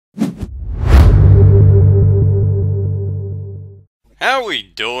How we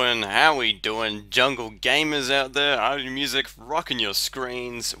doing? How we doing? Jungle gamers out there, audio music rocking your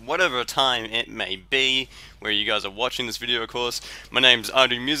screens, whatever time it may be, where you guys are watching this video, of course. My name's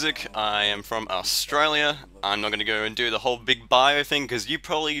Audio Music. I am from Australia. I'm not going to go and do the whole big bio thing because you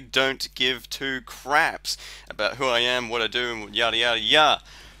probably don't give two craps about who I am, what I do, and yada yada yada.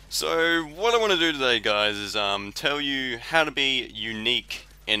 So what I want to do today, guys, is tell you how to be unique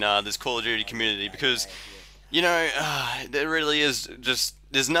in this Call of Duty community because there really is just,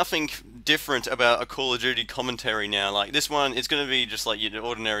 there's nothing different about a Call of Duty commentary now. Like, this one, it's going to be just like your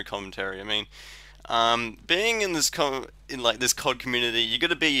ordinary commentary. I mean, being in this COD community, you got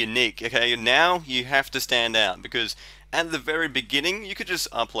to be unique, okay? Now, you have to stand out, because at the very beginning, you could just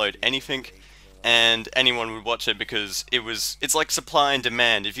upload anything, and anyone would watch it because it's like supply and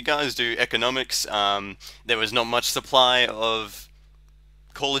demand. If you guys do economics, there was not much supply of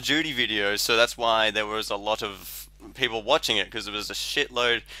Call of Duty videos, so that's why there was a lot of people watching it, because there was a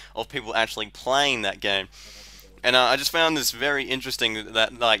shitload of people actually playing that game. And I just found this very interesting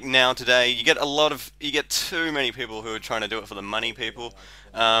that, like, now today you get too many people who are trying to do it for the money. People,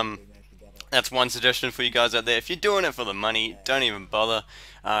 that's one suggestion for you guys out there. If you're doing it for the money, don't even bother.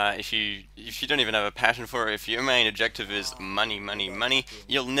 If you don't even have a passion for it, if your main objective is money, money, money,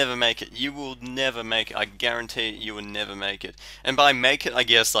 you'll never make it. You will never make it. I guarantee you will never make it. And by make it, I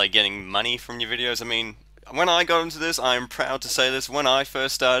guess like getting money from your videos. I mean, when I got into this, I am proud to say this. When I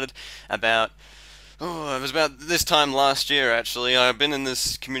first started, it was about this time last year, actually. I've been in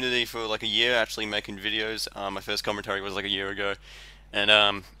this community for like a year, actually making videos. My first commentary was like a year ago,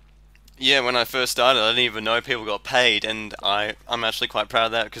 and yeah, when I first started, I didn't even know people got paid, and I'm actually quite proud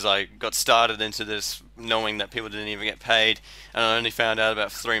of that, because I got started into this knowing that people didn't even get paid, and I only found out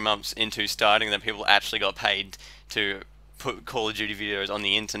about 3 months into starting that people actually got paid to put Call of Duty videos on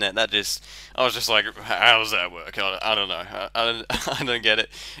the internet. I was just like, how does that work? I don't know. I don't get it.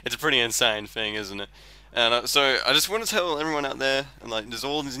 It's a pretty insane thing, isn't it? And so I just want to tell everyone out there, and like, there's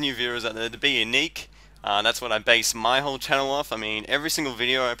all these new viewers out there, to be unique. That's what I base my whole channel off. I mean, every single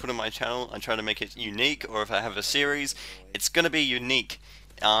video I put on my channel, I try to make it unique, or if I have a series, it's gonna be unique.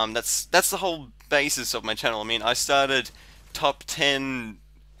 That's the whole basis of my channel. I mean, I started top 10/5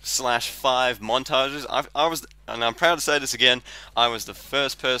 montages. I was, and I'm proud to say this again, I was the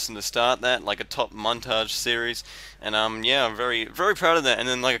first person to start that, like a top montage series, and yeah, I'm very, very proud of that. And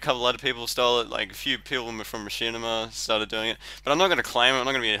then like a couple other people stole it, like a few people from machinima started doing it, but I'm not going to claim it, I'm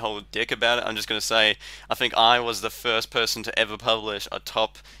not going to be a whole dick about it. I'm just going to say, I think I was the first person to ever publish a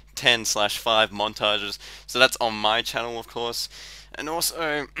top 10/5 montages, so that's on my channel, of course. And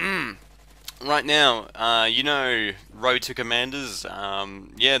also, right now, Road to Commanders.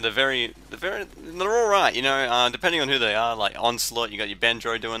 Yeah, they're all right. Depending on who they are. Like Onslaught, you got your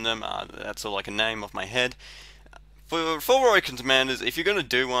Benjo doing them. That's all like a name off my head. For Road to Commanders, if you're gonna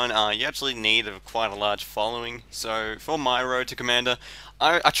do one, you actually need quite a large following. So for my Road to Commander,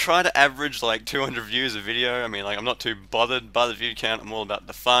 I try to average like 200 views a video. I mean, like, I'm not too bothered by the view count. I'm all about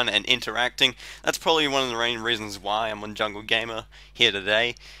the fun and interacting. That's probably one of the main reasons why I'm on JungleGamer here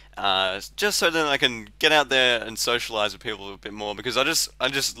today. Just so that I can get out there and socialize with people a bit more, because I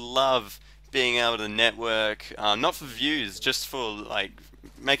just love being able to network, not for views, just for like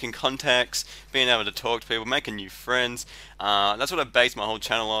making contacts, being able to talk to people, making new friends. That's what I base my whole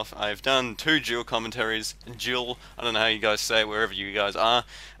channel off. I've done 2 dual commentaries. Dual, I don't know how you guys say it, wherever you guys are.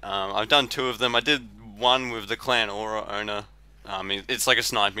 I've done 2 of them. I did one with the clan Aura owner. It's like a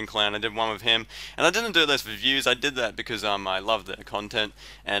sniping clan. I did one with him, and I didn't do this for views. I did that because I love the content.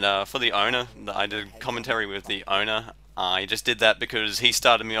 And for the owner, I did commentary with the owner. I just did that because he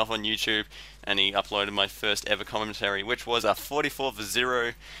started me off on YouTube, and he uploaded my first ever commentary, which was a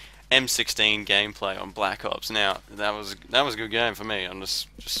 44-0 M16 gameplay on Black Ops. Now that was a good game for me. I'm just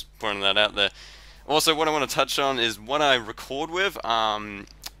pointing that out there. Also, what I want to touch on is what I record with.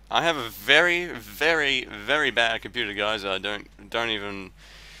 I have a very, very, very bad computer, guys. Don't even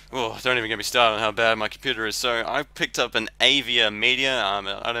get me started on how bad my computer is. So I picked up an Avia Media. I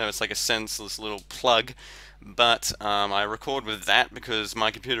don't know, it's like a senseless little plug, but I record with that because my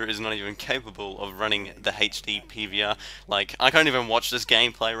computer is not even capable of running the HD PVR. Like, I can't even watch this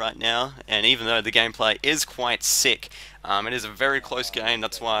gameplay right now, and even though the gameplay is quite sick, it is a very close game.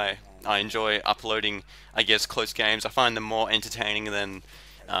 That's why I enjoy uploading, I guess, close games. I find them more entertaining than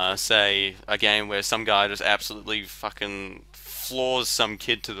say a game where some guy just absolutely fucking floors some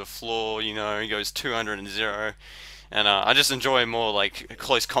kid to the floor, he goes 200-0, and I just enjoy more like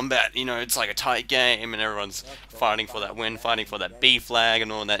close combat. It's like a tight game and everyone's fighting for that win, fighting for that B flag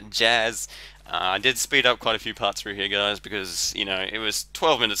and all that jazz. I did speed up quite a few parts through here, guys, because it was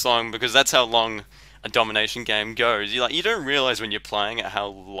 12 minutes long, because that's how long a domination game goes. You don't realize when you're playing it how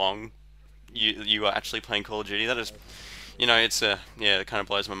long you are actually playing Call of Duty. That is, it's yeah, it kind of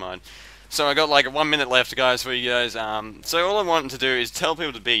blows my mind. So I got like 1 minute left, guys, for you guys. So all I want to do is tell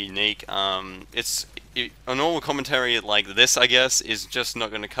people to be unique. A normal commentary like this, I guess, is just not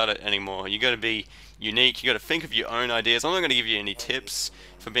going to cut it anymore. You got to be unique. You got to think of your own ideas. I'm not going to give you any tips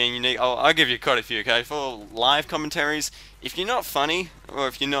for being unique. I'll give you quite a few. Okay, for live commentaries, if you're not funny or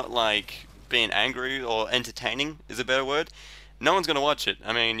if you're not like being angry or entertaining is a better word, no one's going to watch it.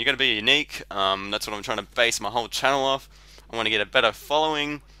 I mean, you got to be unique. That's what I'm trying to base my whole channel off. I want to get a better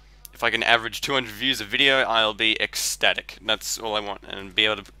following. If I can average 200 views a video, I'll be ecstatic. That's all I want, and be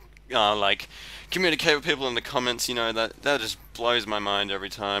able to like communicate with people in the comments. That just blows my mind every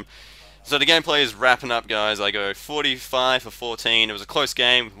time. So the gameplay is wrapping up, guys. I go 45 for 14. It was a close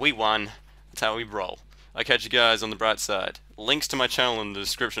game. We won. That's how we roll. I'll catch you guys on the bright side. Links to my channel in the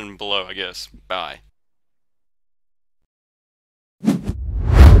description below, I guess. Bye.